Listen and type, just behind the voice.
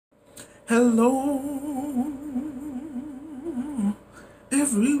Hello,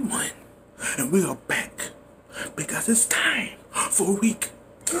 everyone, and we are back because it's time for week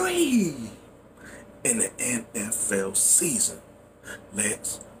 3 in the NFL season.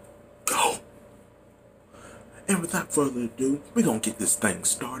 Let's go. And without further ado, we're going to get this thing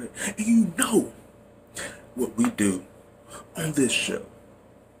started. And you know what we do on this show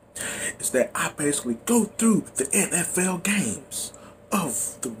is that I basically go through the NFL games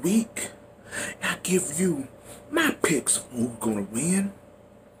of the week. I give you my picks on who's gonna win.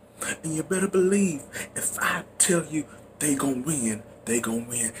 And you better believe if I tell you they gonna win, they gonna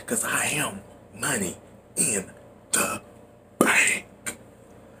win. Cause I am money in the bank.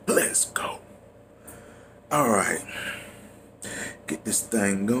 Let's go. Alright. Get this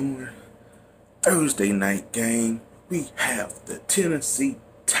thing going. Thursday night game. We have the Tennessee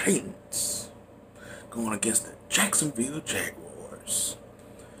Titans going against the Jacksonville Jaguars.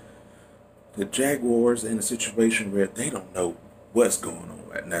 The Jaguars in a situation where they don't know what's going on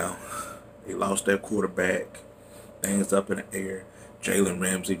right now. They lost their quarterback. Things up in the air. Jalen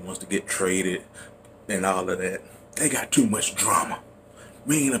Ramsey wants to get traded and all of that. They got too much drama.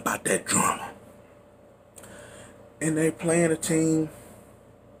 We ain't about that drama. And they playing a team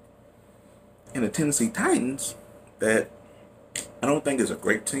in the Tennessee Titans that I don't think is a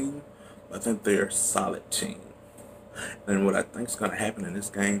great team, but I think they're a solid team. And what I think is going to happen in this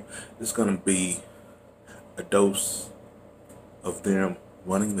game is going to be a dose of them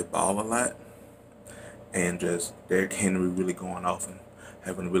running the ball a lot and just Derrick Henry really going off and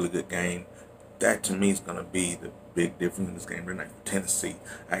having a really good game. That to me is going to be the big difference in this game right now for Tennessee.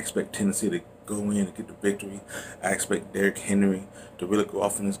 I expect Tennessee to go in and get the victory. I expect Derrick Henry to really go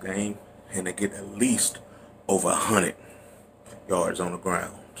off in this game and to get at least over 100 yards on the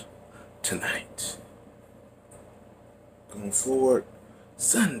ground tonight. Going forward,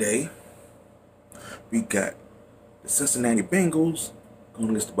 Sunday, we got the Cincinnati Bengals going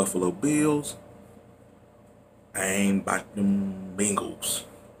against the Buffalo Bills. I ain't about them Bengals.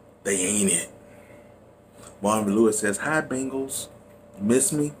 They ain't it. Marvin Lewis says, "Hi, Bengals. You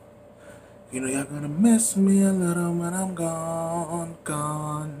miss me? You know y'all gonna miss me a little when I'm gone.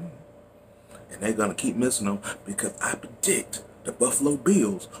 And they're gonna keep missing them because I predict the Buffalo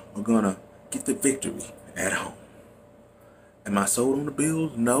Bills are gonna get the victory at home. Am I sold on the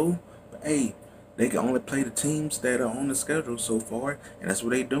Bills? No. But hey, they can only play the teams that are on the schedule so far, and that's what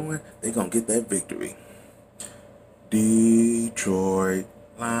they're doing. They're going to get that victory. Detroit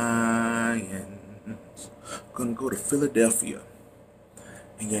Lions. Going to go to Philadelphia.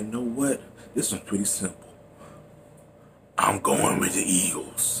 And you know what? This one's pretty simple. I'm going with the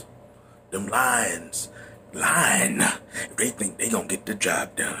Eagles. Them Lions. If they think they're going to get the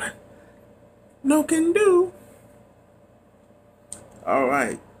job done. No can do.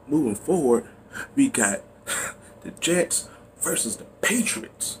 Alright, moving forward, we got the Jets versus the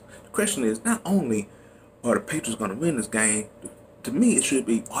Patriots. The question is, not only are the Patriots going to win this game, to me it should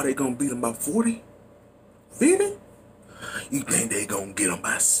be, are they going to beat them by 40? 50? You think they're going to get them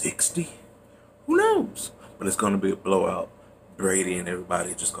by 60? Who knows? But it's going to be a blowout. Brady and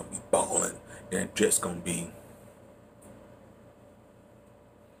everybody just going to be balling, and it's just going to be,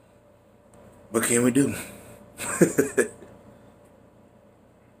 what can we do?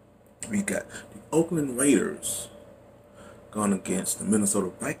 We got the Oakland Raiders going against the Minnesota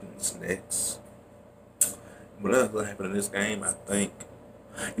Vikings next. What else will happen in this game? I think,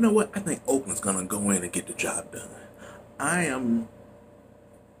 you know what? I think Oakland's going to go in and get the job done. I am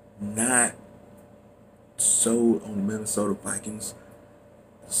not sold on the Minnesota Vikings,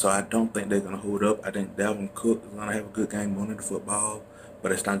 so I don't think they're going to hold up. I think Dalvin Cook is going to have a good game running the football,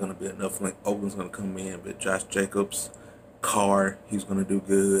 but it's not going to be enough. Like Oakland's going to come in with Josh Jacobs, Carr, he's going to do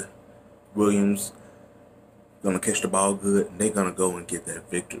good. Williams gonna catch the ball good, and they're gonna go and get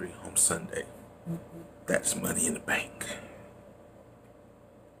that victory on Sunday. That's money in the bank.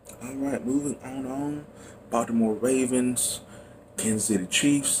 Alright, moving on. Baltimore Ravens, Kansas City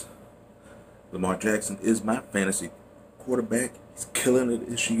Chiefs. Lamar Jackson is my fantasy quarterback. He's killing it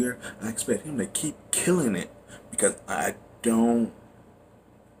this year. I expect him to keep killing it because I don't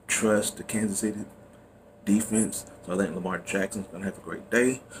trust the Kansas City defense, so I think Lamar Jackson's going to have a great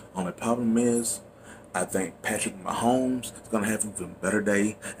day. Only problem is, I think Patrick Mahomes is going to have an even better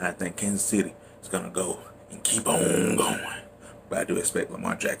day, and I think Kansas City is going to go and keep on going. But I do expect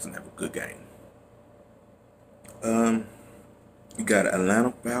Lamar Jackson to have a good game. You got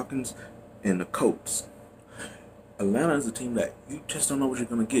Atlanta Falcons and the Colts. Atlanta is a team that you just don't know what you're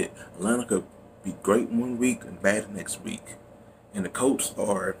going to get. Atlanta could be great one week and bad the next week. And the Colts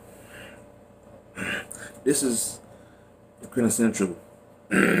are... This is the quintessential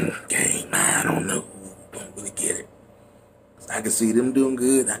game. can see them doing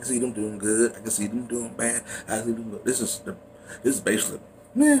good. I can see them doing good. I can see them doing bad. I can see them. This is basically,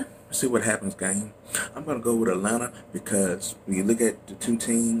 man. See what happens, game. I'm gonna go with Atlanta because when you look at the two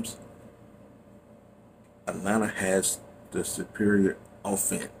teams, Atlanta has the superior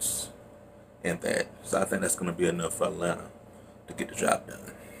offense in that. So I think that's gonna be enough for Atlanta to get the job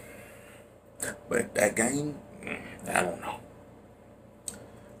done. But that game, I don't know.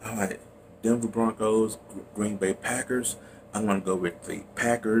 All right, Denver Broncos, Green Bay Packers. I'm gonna go with the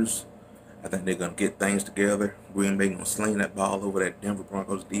Packers. I think they're gonna get things together. Green Bay gonna sling that ball over that Denver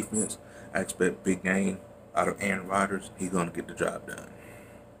Broncos defense. I expect big game out of Aaron Rodgers. He's gonna get the job done.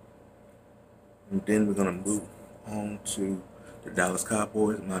 And then we're gonna move on to the Dallas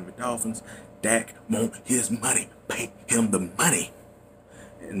Cowboys, Miami Dolphins. Dak want his money. Pay him the money.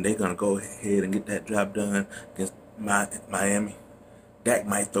 And they're going to go ahead and get that job done against Miami. Dak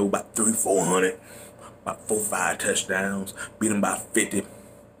might throw about 300-400, about 4-5 touchdowns, beat them by 50.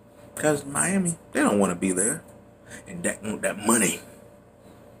 Because Miami, they don't want to be there. And Dak want that money.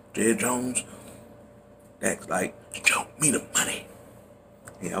 Jerry Jones, Dak's like, show me the money.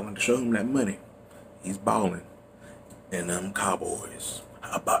 Yeah, I want to show him that money. He's balling. And them Cowboys,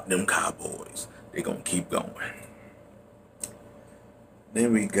 how about them Cowboys? They going to keep going.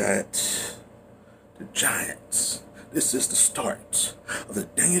 Then we got the Giants. This is the start of the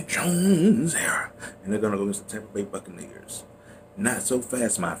Daniel Jones era. And they're going to go against the Tampa Bay Buccaneers. Not so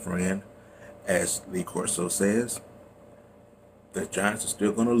fast, my friend. As Lee Corso says, the Giants are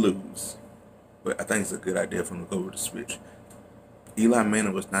still going to lose. But I think it's a good idea for them to go with the switch. Eli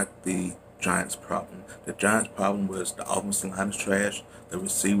Manning was not the Giants' problem. The Giants' problem was the offensive line is trash, the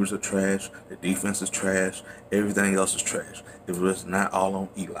receivers are trash, the defense is trash, everything else is trash. It was not all on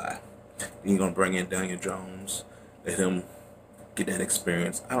Eli. You're going to bring in Daniel Jones, let him get that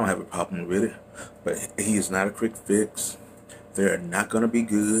experience. I don't have a problem with it, but he is not a quick fix. They're not going to be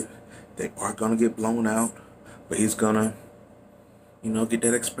good. They are going to get blown out, but he's going to, get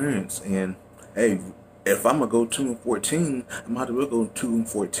that experience. And, hey, if I'm going to go 2-14, I might as well go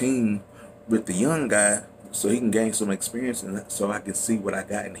 2-14 with the young guy so he can gain some experience and so I can see what I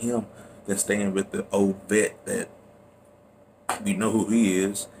got in him than staying with the old vet that we know who he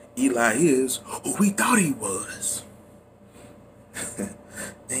is. Eli is who we thought he was.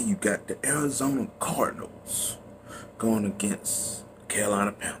 Then you got the Arizona Cardinals going against the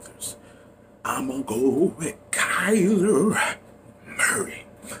Carolina Panthers. I'm going to go with Kyler Murray.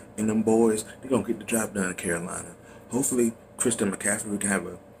 And them boys, they're going to get the job done in Carolina. Hopefully, Christian McCaffrey can have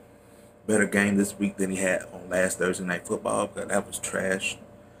a better game this week than he had on last Thursday Night Football, because that was trash.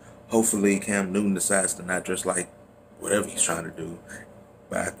 Hopefully, Cam Newton decides to not just like whatever he's trying to do.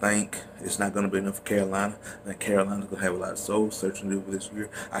 But I think it's not going to be enough for Carolina. I think Carolina's going to have a lot of soul searching to do this year.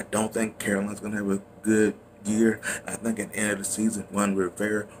 I don't think Carolina's going to have a good year. I think at the end of the season, Ron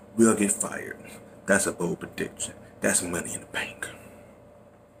Rivera will get fired. That's a bold prediction. That's money in the bank.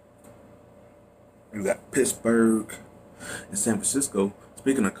 You got Pittsburgh and San Francisco.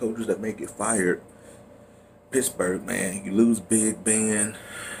 Speaking of coaches that may get fired, Pittsburgh, man, you lose Big Ben.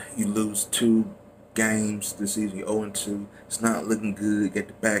 You lose 2 games this season. You're 0-2. It's not looking good. You get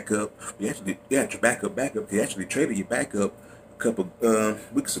the backup. You got your backup. You actually traded your backup a couple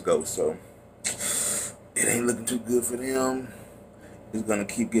weeks ago. So it ain't looking too good for them. It's going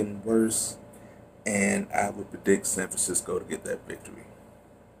to keep getting worse. And I would predict San Francisco to get that victory.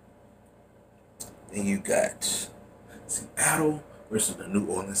 Then you got Seattle versus the New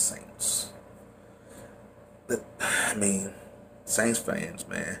Orleans Saints. I mean, Saints fans,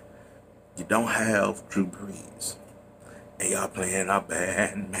 man, you don't have Drew Brees. And y'all playing our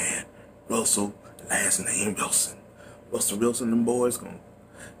bad man. Russell, last name Wilson. Russell Wilson, them boys gonna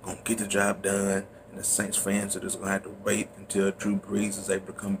get the job done. And the Saints fans are just gonna have to wait until Drew Brees is able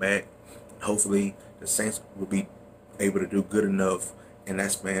to come back. And hopefully the Saints will be able to do good enough in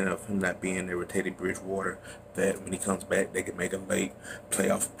that span of him not being there with Teddy Bridgewater, that when he comes back, they can make a late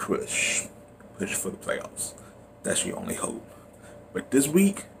playoff push for the playoffs. That's your only hope. But this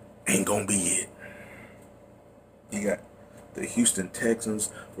week ain't gonna be it. You got the Houston Texans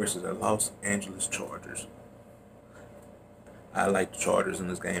versus the Los Angeles Chargers. I like the Chargers in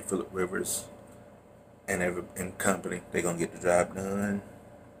this game. Phillip Rivers and company, they're gonna get the job done.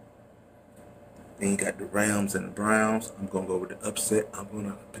 Then you got the Rams and the Browns. I'm going to go with the upset. I'm going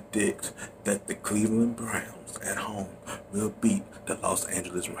to predict that the Cleveland Browns at home will beat the Los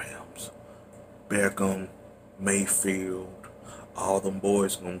Angeles Rams. Beckham, Mayfield, all them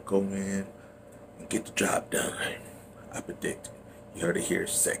boys going to go in and get the job done. I predict it. You heard it here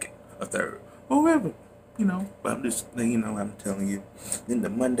second or third. Or whatever, But I'm just, I'm telling you. Then the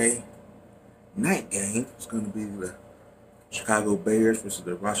Monday night game is going to be the Chicago Bears versus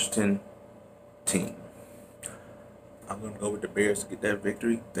the Washington team. I'm going to go with the Bears to get that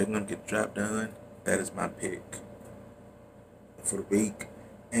victory. They're going to get the job done. That is my pick for the week.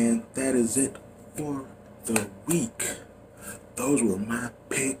 And that is it for the week. Those were my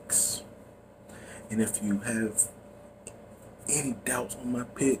picks. And if you have any doubts on my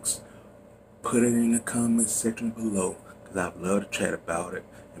picks, put it in the comments section below, because I'd love to chat about it.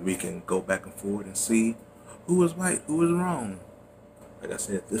 And we can go back and forth and see who was right, who was wrong. Like I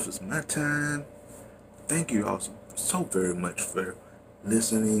said, this was my time. Thank you all so very much for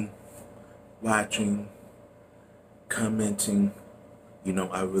listening, watching, commenting. You know,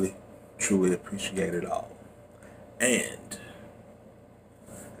 I really, truly appreciate it all. And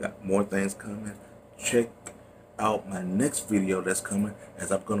I got more things coming. Check out my next video that's coming,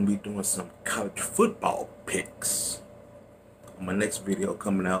 as I'm going to be doing some college football picks. My next video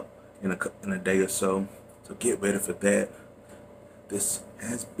coming out in a day or so. So get ready for that. This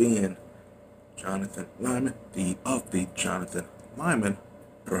has been Jonathan Lyman, of the Jonathan Lyman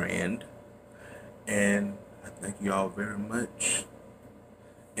brand. And I thank you all very much.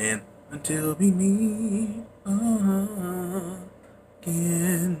 And until we meet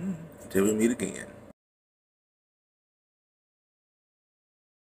again.